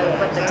there, so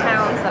but the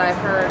towns that I've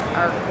heard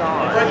are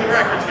gone.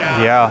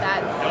 Yeah.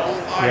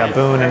 Yeah,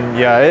 Boone and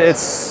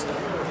it's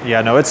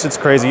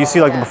crazy. You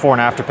see like the before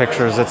and after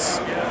pictures. That's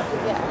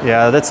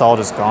all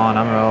just gone.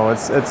 I don't know.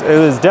 It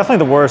was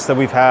definitely the worst that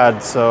we've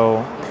had.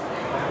 So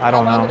I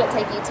don't know. How long did it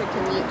take you to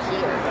commute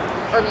here,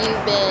 or have you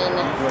been?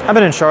 I've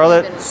been in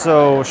Charlotte.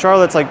 So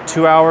Charlotte's like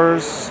 2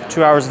 hours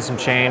and some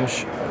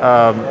change.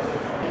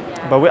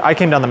 But I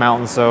came down the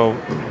mountain, so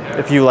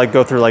if you like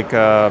go through like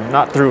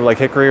not through like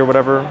Hickory or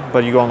whatever,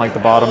 but you go on like the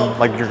bottom,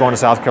 like you're going to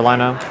South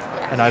Carolina,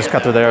 and I just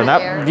cut through there, and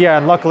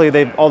and luckily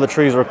all the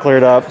trees were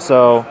cleared up,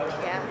 so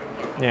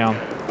Yeah.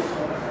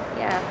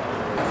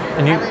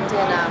 And you I lived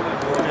in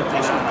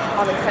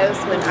on the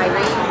coast when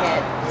Irene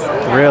hit, so we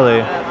had really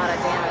a lot of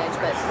damage,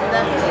 but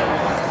nothing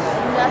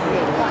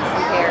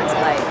compared to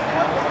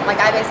like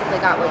I basically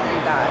got what you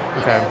got,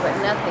 you know, but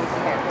nothing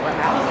compared to what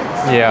happened.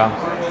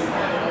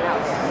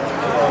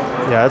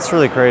 Yeah, it's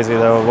really crazy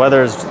though.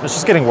 It's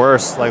just getting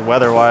worse, like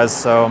weather-wise.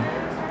 So,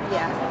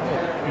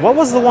 what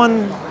was the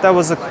one that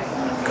was a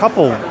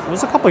couple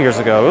years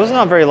ago? It was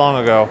not very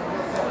long ago.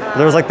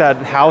 There was like that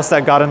house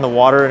that got in the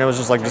water, and it was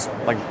just like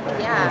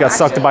got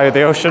sucked by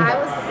the ocean. I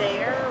was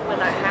there when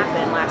that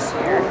happened last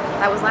year.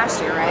 That was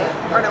last year, right?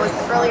 Or no, it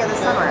was earlier this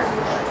summer.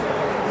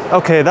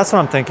 Okay, that's what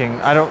I'm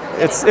thinking. It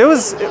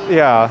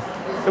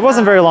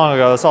wasn't very long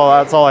ago. That's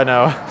all I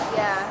know.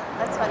 Yeah,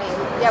 that's funny.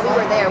 Yeah, we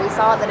were there. We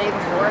saw it the day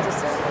before,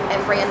 just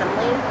and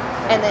randomly,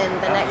 and then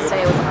the next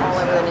day it was all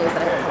over the news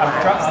that it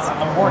had collapsed.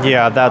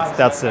 Yeah,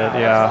 that's it.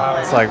 Yeah,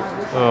 it's like,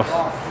 ugh.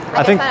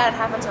 I think that had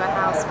happened to a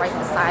house right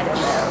beside it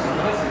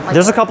though. Like,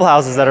 there's a couple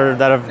houses that are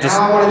just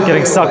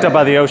getting sucked up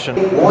by the ocean.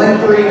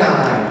 139.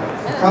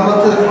 Come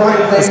up to the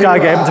front. This guy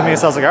gave them to me,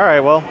 so I was like, all right,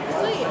 well.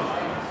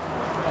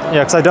 Yeah,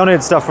 because I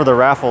donated stuff for the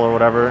raffle or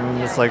whatever,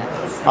 and it's like,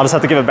 I'll just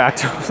have to give it back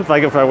to him if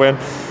I win.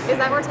 Is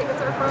that where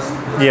tickets are from?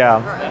 Yeah.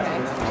 Okay.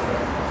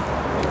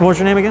 What was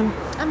your name again?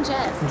 I'm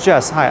Jess.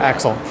 Jess. Hi,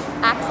 Axel.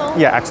 Axel?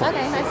 Yeah, Axel.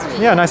 Okay, nice to meet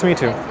you. Yeah, nice to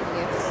meet you too.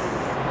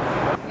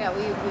 Yeah,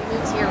 we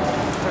moved here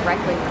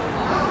directly,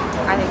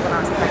 I think, when I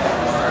was pregnant.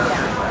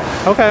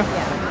 Yeah. Okay.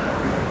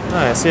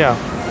 Nice, yeah.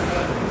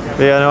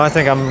 But yeah, no, I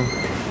think I'm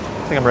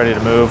ready to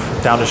move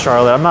down to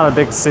Charlotte. I'm not a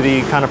big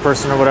city kind of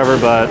person or whatever,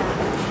 but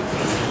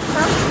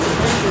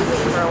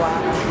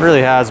it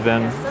really has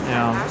been. You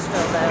know,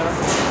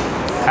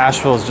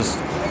 Asheville's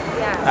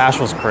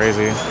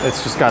crazy.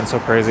 It's just gotten so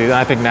crazy. And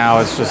I think now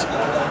it's just,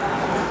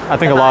 I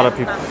think a lot of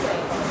people.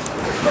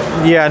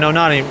 Yeah, no,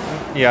 not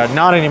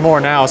anymore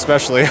now,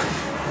 especially.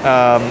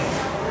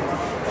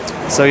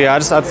 So yeah, I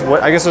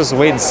guess just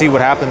wait and see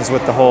what happens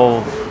with the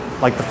whole,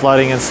 like the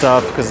flooding and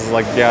stuff, because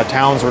like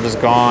towns were just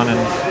gone, and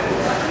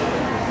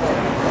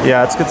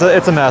yeah,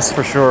 it's a mess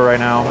for sure right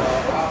now.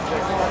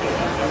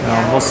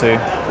 We'll see.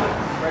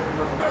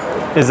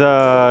 Did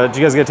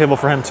you guys get a table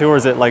for him too, or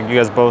is it like you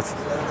guys both?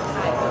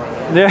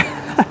 Yeah.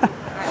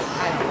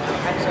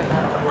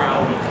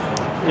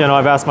 You know,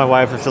 I've asked my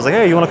wife if she's like,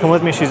 hey, you want to come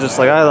with me? She's just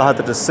like, I'll have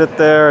to just sit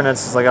there, and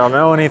it's just like I don't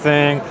know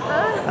anything.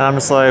 And I'm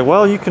just like,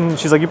 well, you can.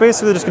 She's like, you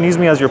basically just can use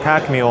me as your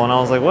pack mule, and I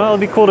was like, well, it'd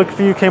be cool if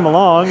you came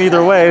along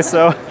either way.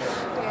 So,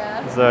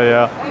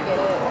 yeah.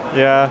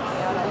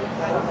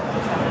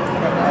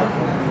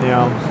 I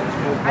know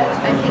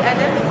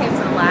he came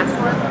to the last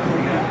one,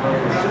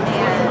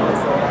 and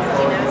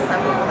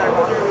some people that are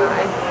walking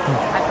by,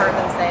 I've heard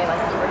them say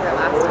like you were here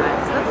last time,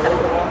 so that's kind of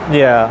cool.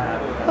 Yeah.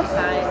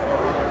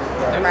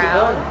 The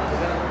crowd.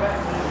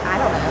 I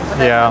don't know. But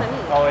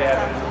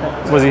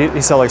that's Was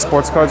he sell like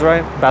sports cards,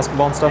 right?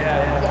 Basketball and stuff?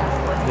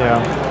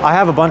 Yeah. I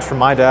have a bunch from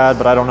my dad,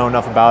 but I don't know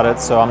enough about it,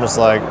 so I'm just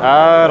like,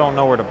 I don't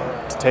know where to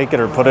take it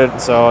or put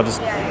it, so I'll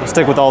just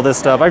stick with all this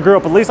stuff.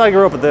 At least I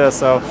grew up with this,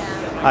 so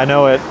I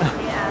know it.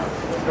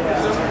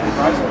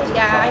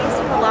 Yeah, I used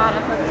to put a lot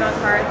of Pokémon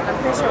cards, and I'm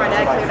pretty sure my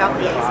dad cleared off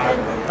the ace bin.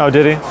 Oh,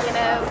 did he? You know?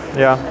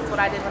 Yeah. That's what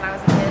I did when I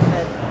was a kid,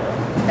 but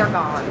they're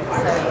gone, so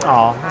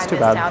that's too I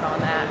bad. missed out on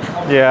that.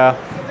 Yeah.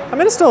 I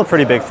mean, it's still a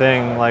pretty big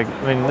thing. Like,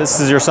 I mean, this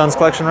is your son's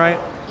collection, right?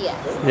 Yes.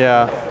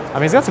 Yeah. I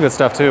mean, he's got some good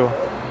stuff, too. I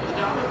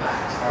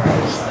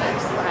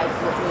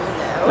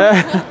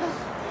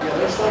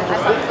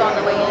saw people on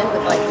the way in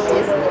with, like,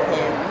 Disney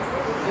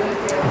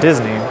pins.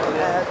 Disney?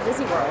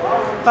 Disney World.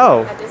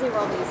 Oh. At Disney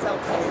World, you sell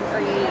pins,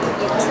 or you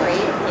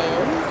trade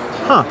pins.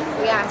 Huh.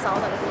 Yeah, I saw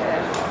them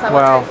here. So I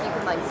Wow. wonder if you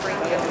can, like, bring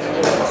your pin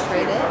and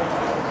trade it,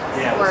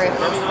 or if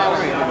you're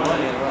selling it.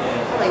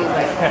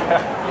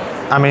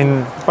 I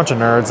mean, a bunch of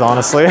nerds,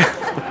 honestly.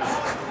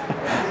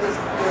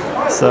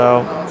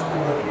 So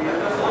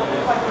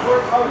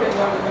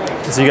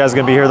you guys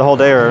gonna be here the whole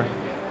day, or?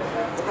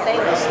 They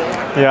wish you.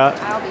 Yeah.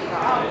 I'll be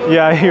gone.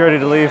 Yeah, you ready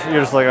to leave? You're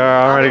just like, oh,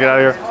 I'm ready to get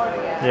out of here.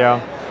 Yeah.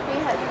 His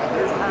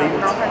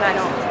girlfriend and I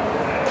don't.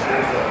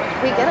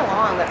 We get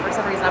along, but for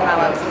some reason I'm not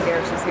allowed to be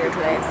here. She's here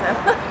today,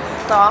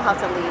 so I'll have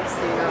to leave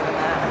sooner than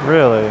that.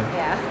 Really?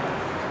 Yeah.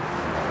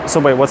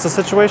 So wait, what's the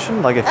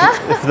situation? Like, if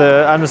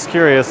I'm just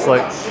curious.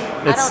 Like,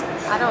 it's.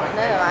 I don't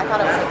know. I thought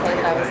it was okay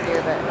that I was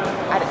here, but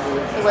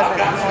it wasn't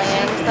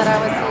planned that I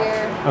was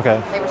here. Okay.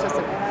 They were supposed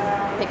to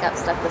pick up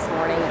stuff this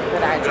morning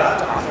that I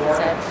dropped off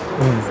instead.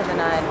 So then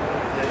I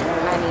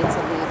need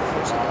to leave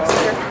before she gets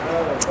here.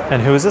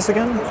 And who is this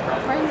again? His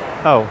girlfriend.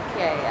 Oh.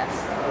 Yeah.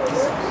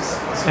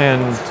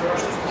 And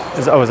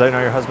is that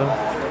your husband?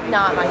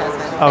 Not my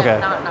husband. Okay.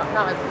 No,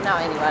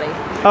 not anybody.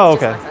 Oh,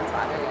 okay. Just my son's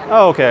father, yeah.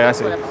 Oh, okay. I We've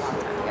see. split up a long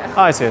time ago.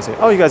 Oh, I see.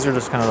 Oh, you guys are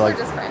just kind of like.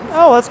 We're just friends.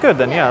 Oh, that's good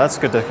then. Yeah, that's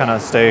good to kind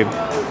of stay.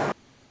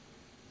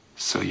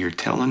 So you're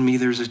telling me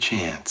there's a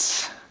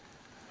chance?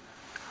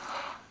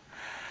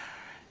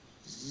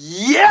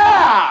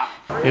 Yeah!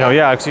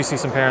 Yeah, because you see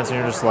some parents and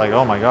you're just like,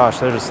 oh my gosh,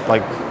 they're just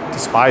like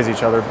despise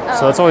each other.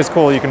 So it's always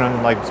cool. You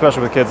can like,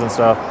 especially with kids and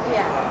stuff.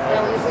 Yeah,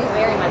 we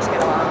very much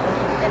get along,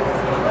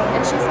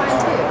 and she's fine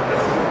too.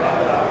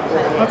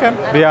 Okay,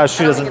 but yeah,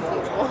 she doesn't.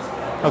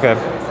 Okay.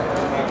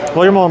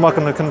 Well, you're more than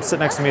welcome to come sit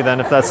next to me then,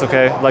 if that's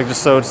okay. Like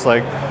just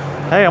like,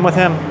 hey, I'm with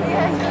him.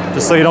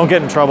 Just so you don't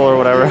get in trouble or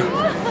whatever,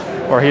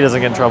 or he doesn't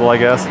get in trouble, I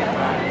guess.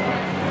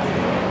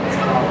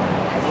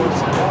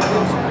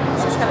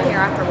 She's coming here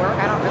after work.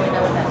 I don't really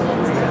know what that means.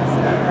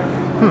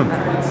 So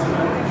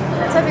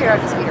I figured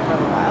I'd just be here for a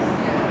little while.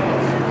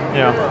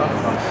 Yeah.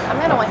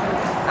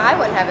 I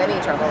wouldn't have any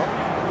trouble.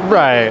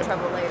 Right. Any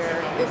trouble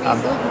later. It would be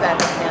bad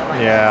for him.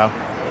 Like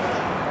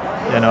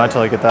Yeah, no, I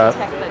totally get that.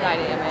 Check the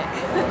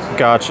dynamic.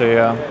 Gotcha,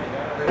 yeah.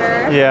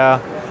 Yeah.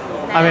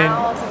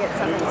 Now to get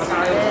something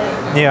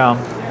started. Yeah.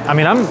 I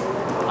mean,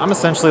 I'm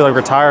essentially like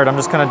retired. I'm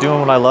just kind of doing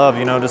what I love,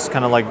 just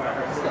kind of like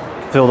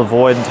fill the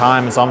void in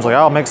time. And so I'm just like,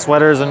 I'll make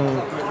sweaters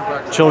and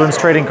children's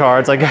trading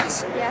cards, I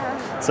guess.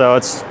 Yeah. So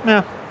it's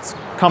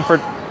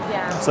comfort.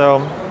 Yeah.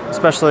 So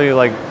especially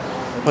like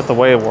with the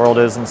way the world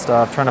is and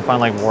stuff, trying to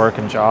find like work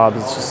and jobs,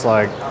 it's just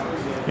like,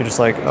 you're just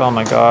like, oh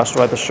my gosh, do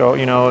I have to show,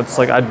 it's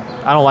like, I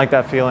don't like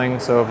that feeling.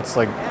 So if it's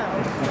like,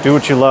 do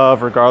what you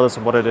love regardless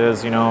of what it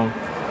is,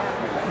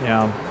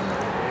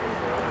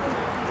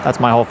 that's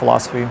my whole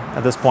philosophy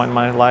at this point in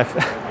my life.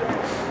 I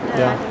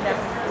think that's a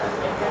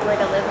good way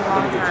to live a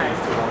long time.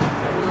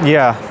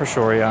 Yeah, for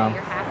sure, yeah.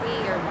 You're happy,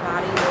 your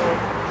body will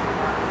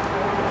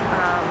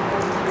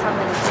come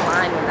into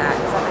line with that.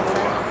 Does that make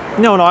sense?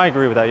 No, I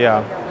agree with that,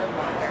 yeah. You'll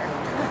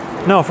live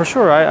longer. No, for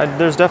sure.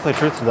 There's definitely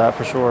truth to that,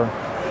 for sure.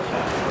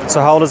 So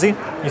how old is he?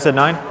 You said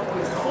 9? He's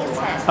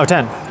 10. Oh,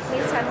 10.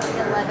 He's turning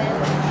 11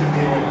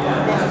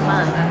 this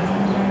month.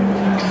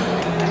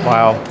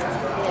 Wow.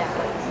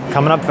 Yeah.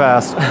 Coming up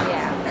fast. Yeah.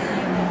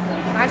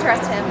 I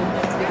trust him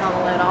to be home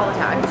alone all the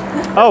time.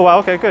 Oh, wow,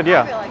 okay, good,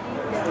 yeah. I feel like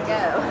he's good to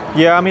go.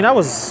 Yeah, I mean,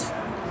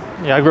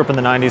 I grew up in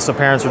the 90s, so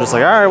parents were just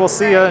like, all right, we'll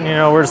see ya. And,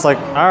 we're just like,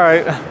 all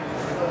right,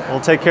 we'll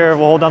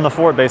hold down the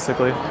fort,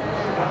 basically. Do you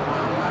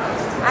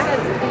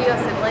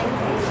have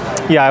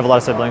siblings? Yeah, I have a lot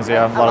of siblings,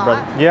 yeah. A lot of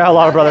brothers. Yeah, a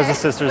lot of brothers and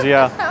sisters,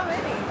 yeah. How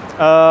many?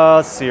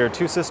 Let's see here,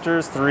 2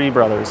 sisters, 3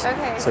 brothers.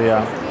 Okay. So,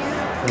 yeah. 6 of you?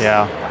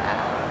 Yeah. Wow.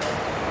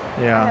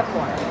 Yeah. I have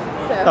 1.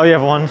 So. Oh, you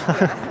have 1? So,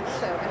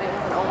 and it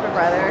was an older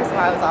brother, so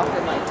I was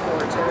often like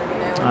tortured,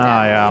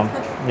 Ah,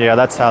 yeah. Yeah,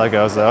 that's how it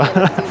goes, though.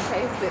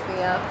 Suitcase hit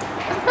me up.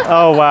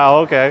 Oh, wow,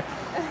 okay.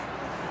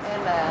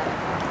 And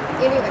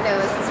anyway, no,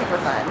 it was super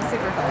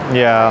fun.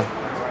 Yeah.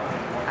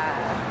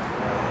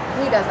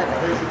 He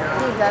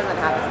doesn't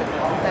have a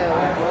sibling, so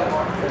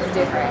it's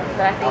different.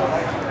 But I think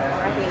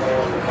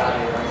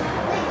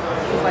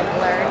he's like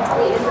learned to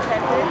be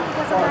independent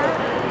because of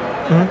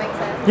that. Does that make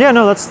sense? Yeah,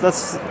 no,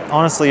 that's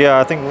honestly, yeah.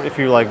 I think if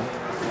you like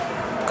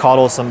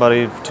coddle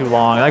somebody for too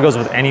long, and that goes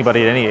with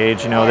anybody at any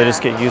age, they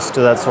just get used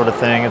to that sort of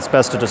thing. It's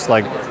best to just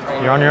like,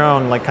 you're on your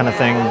own, like kind of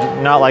thing,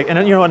 not like, in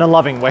a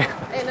loving way.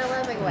 In a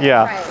loving way,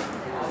 yeah. right.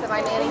 So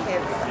my nanny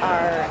kids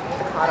are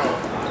the coddle.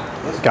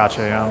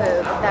 Gotcha, yeah.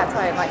 So that's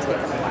why it might take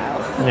them a while.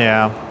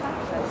 Yeah.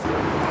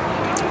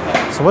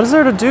 So what is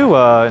there to do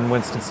in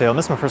Winston-Salem?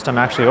 This is my first time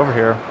actually over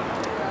here.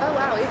 Oh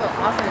wow, we have an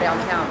awesome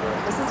downtown.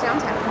 This is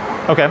downtown.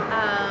 Okay.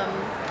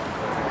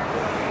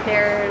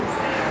 There's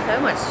so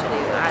much to do.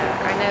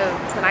 I know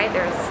tonight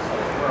there's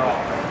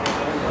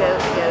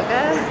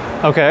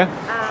yoga. Okay.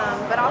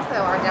 But also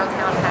our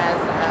downtown has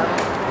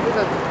we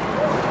have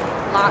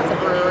lots of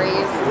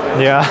breweries.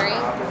 Yeah.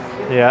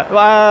 Yeah.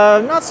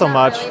 Not so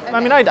much. Really? Okay. I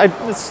mean,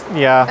 it's,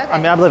 yeah. Okay. I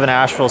mean, I live in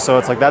Asheville, so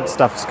it's like that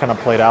stuff's kind of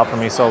played out for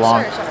me so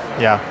long. Sure.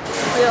 Yeah.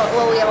 We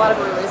have a lot of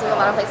breweries. We have a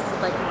lot of places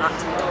with like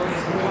mocktails.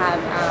 We have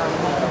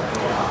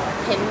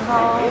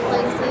pinball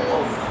places in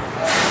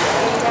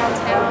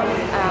downtown,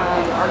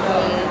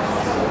 arcades.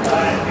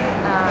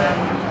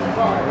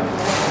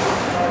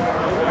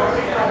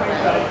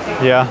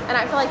 Yeah. And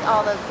I feel like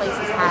all the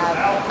places have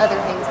other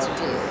things to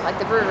do. Like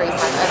the breweries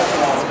have other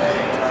things to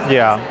do.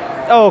 Yeah.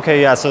 Oh,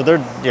 okay. Yeah. So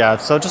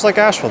so just like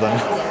Asheville then.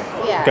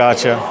 Yeah.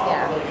 Gotcha.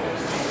 Yeah.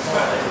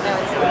 No,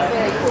 it's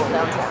very cool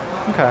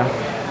downtown. Okay.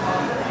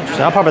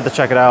 Interesting. I'll probably have to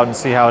check it out and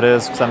see how it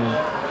is, because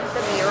The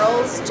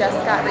murals just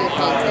got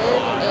repainted,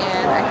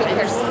 and I think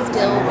they're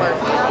still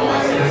working on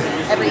them.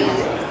 Every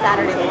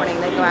Saturday morning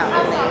they go out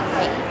and they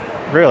paint.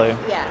 Really?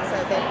 Yeah, so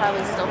they're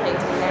probably still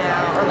painting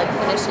now, or like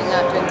finishing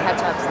up, doing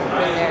touch-ups and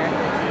putting their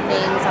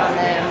names on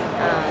them.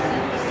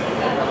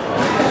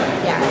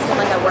 Yeah, it's been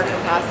like a work in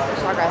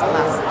progress the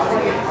last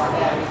 3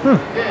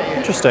 weeks.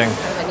 Interesting.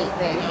 Kind of a neat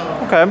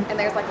everything. Okay. And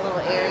there's like a little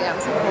area. I'm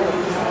so cool.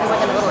 There's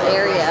like a little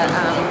area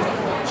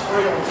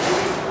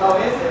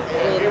with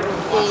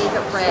big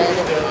red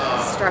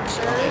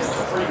structures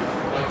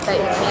that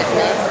you can't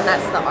mix, and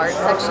that's the art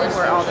section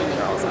where all the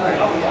murals are.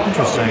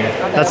 Interesting.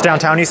 That's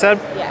downtown, you said?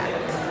 Yeah.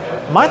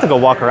 Might have to go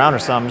walk around or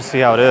something to see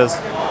how it is.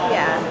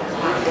 Yeah.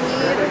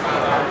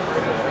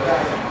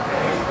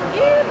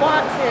 You'd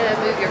want to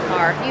move your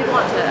car. You'd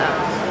want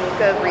to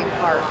go Green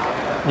Park.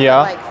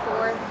 Yeah. Like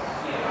 4th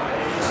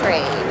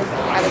Trade,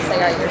 I would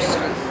say, are your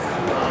streets.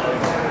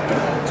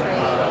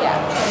 Trade, yeah.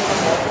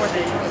 4th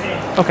and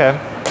Trade. Okay.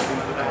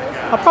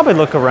 I'll probably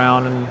look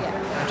around and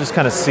just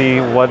kind of see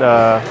what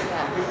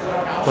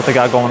they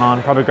got going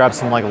on. Probably grab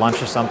some like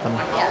lunch or something.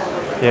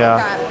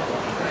 Yeah.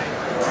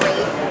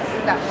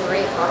 We've got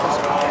great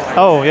coffee shops.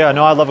 Oh yeah,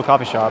 no, I love a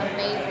coffee shop.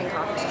 Amazing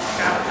coffee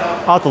shops.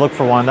 I'll have to look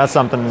for one. That's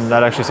something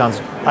that actually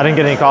sounds. I didn't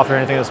get any coffee or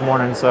anything this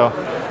morning, so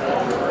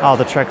I'll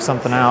have to check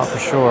something out for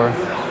sure.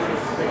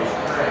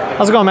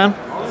 How's it going, man?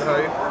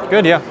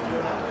 Good, yeah.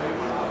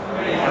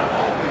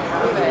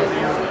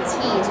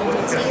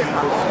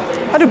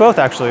 I do both,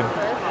 actually.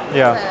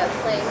 Yeah. There's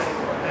a place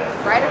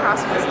right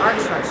across from this art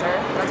structure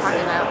we're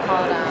talking about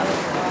called.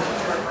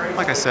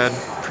 Like I said,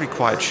 pretty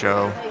quiet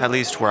show, at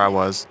least where I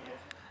was.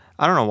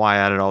 I don't know why I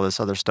added all this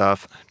other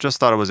stuff. Just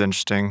thought it was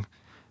interesting.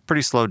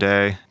 Pretty slow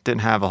day.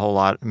 Didn't have a whole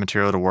lot of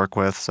material to work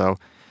with, so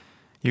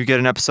you get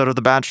an episode of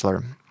The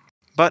Bachelor.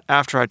 But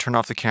after I turned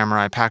off the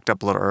camera, I packed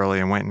up a little early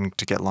and went in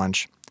to get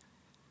lunch.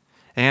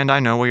 And I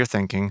know what you're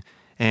thinking,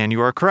 and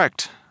you are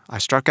correct. I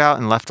struck out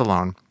and left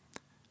alone.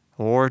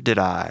 Or did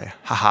I?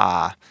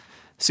 Haha.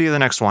 See you the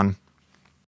next one.